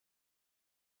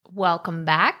Welcome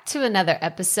back to another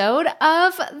episode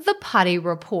of the Potty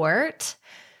Report.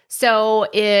 So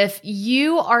if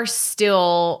you are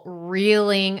still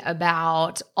reeling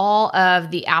about all of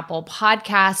the Apple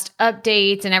Podcast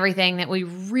updates and everything that we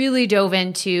really dove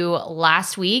into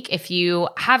last week, if you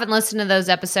haven't listened to those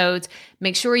episodes,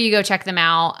 make sure you go check them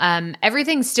out.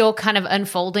 Everything's still kind of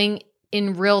unfolding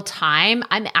in real time.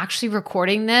 I'm actually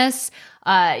recording this.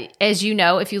 As you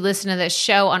know, if you listen to this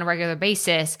show on a regular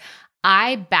basis,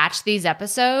 I batch these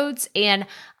episodes and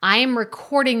I am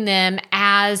recording them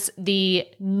as the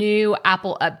new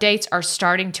Apple updates are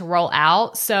starting to roll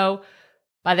out. So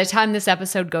by the time this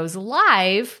episode goes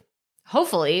live,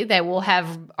 hopefully they will have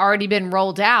already been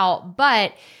rolled out,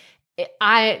 but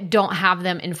I don't have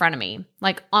them in front of me.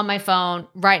 Like on my phone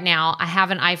right now, I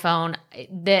have an iPhone.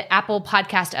 The Apple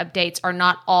Podcast updates are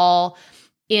not all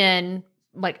in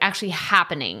like actually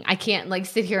happening. I can't like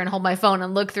sit here and hold my phone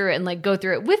and look through it and like go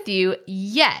through it with you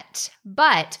yet.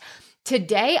 But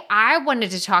today I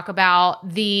wanted to talk about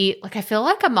I feel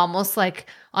like I'm almost like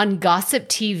on gossip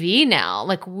TV now.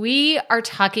 Like we are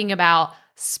talking about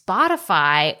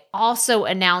Spotify also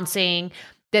announcing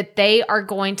that they are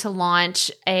going to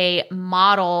launch a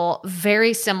model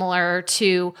very similar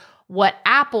to what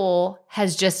Apple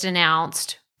has just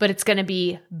announced, but it's going to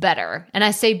be better. And I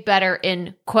say better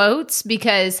in quotes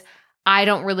because I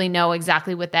don't really know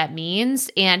exactly what that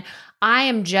means. And I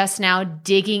am just now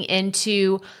digging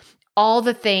into all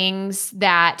the things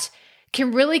that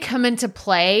can really come into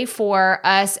play for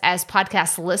us as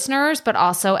podcast listeners, but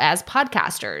also as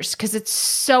podcasters, because it's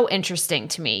so interesting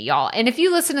to me, y'all. And if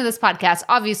you listen to this podcast,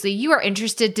 obviously you are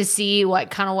interested to see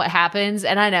what happens.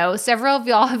 And I know several of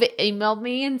y'all have emailed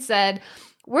me and said,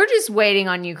 we're just waiting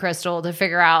on you, Crystal, to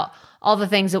figure out all the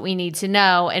things that we need to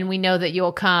know. And we know that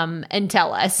you'll come and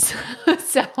tell us.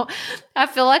 So I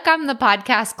feel like I'm the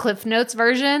podcast Cliff Notes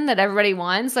version that everybody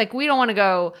wants. Like we don't want to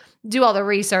go do all the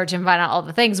research and find out all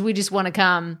the things. We just want to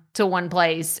come to one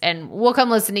place and we'll come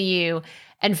listen to you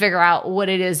and figure out what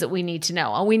it is that we need to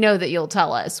know. And we know that you'll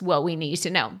tell us what we need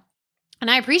to know. And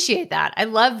I appreciate that. I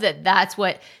love that that's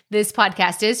what this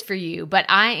podcast is for you. But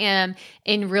I am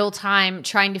in real time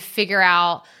trying to figure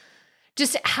out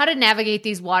just how to navigate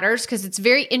these waters because it's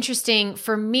very interesting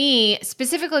for me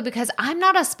specifically because I'm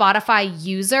not a Spotify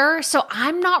user. So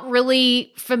I'm not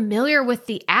really familiar with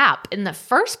the app in the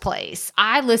first place.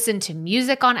 I listen to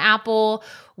music on Apple.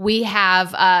 We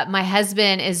have, my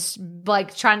husband is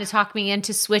like trying to talk me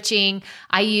into switching.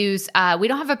 I use, we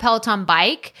don't have a Peloton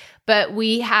bike, but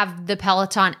we have the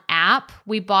Peloton app.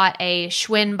 We bought a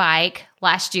Schwinn bike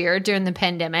last year during the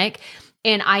pandemic,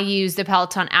 and I use the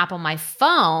Peloton app on my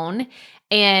phone,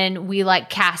 and we like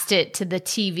cast it to the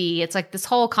TV. It's like this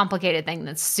whole complicated thing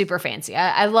that's super fancy.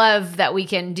 I love that we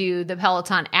can do the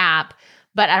Peloton app,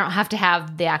 but I don't have to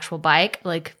have the actual bike.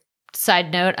 Like,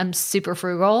 side note, I'm super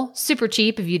frugal, super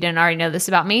cheap if you didn't already know this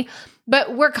about me.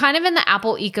 But we're kind of in the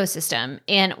Apple ecosystem,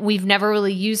 and we've never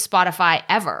really used Spotify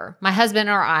ever. My husband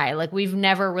or I, like we've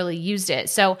never really used it.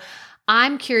 So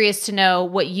I'm curious to know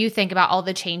what you think about all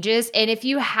the changes. And if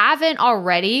you haven't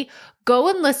already, go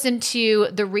and listen to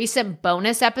the recent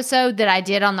bonus episode that I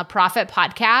did on the Profit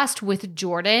Podcast with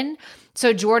Jordan.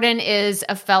 So Jordan is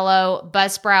a fellow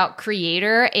Buzzsprout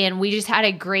creator, and we just had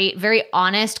a great, very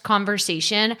honest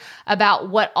conversation about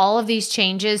what all of these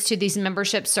changes to these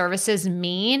membership services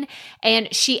mean.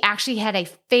 And she actually had a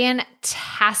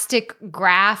fantastic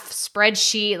graph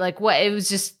spreadsheet, it was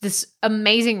just this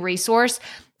amazing resource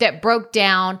that broke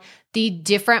down the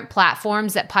different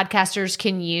platforms that podcasters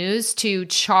can use to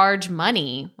charge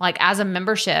money, like as a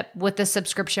membership with the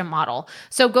subscription model.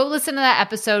 So go listen to that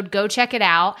episode, go check it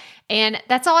out. And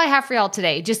that's all I have for y'all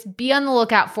today. Just be on the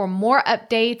lookout for more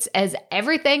updates as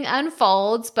everything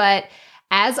unfolds. But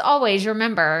as always,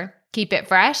 remember, keep it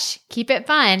fresh, keep it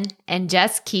fun, and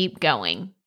just keep going.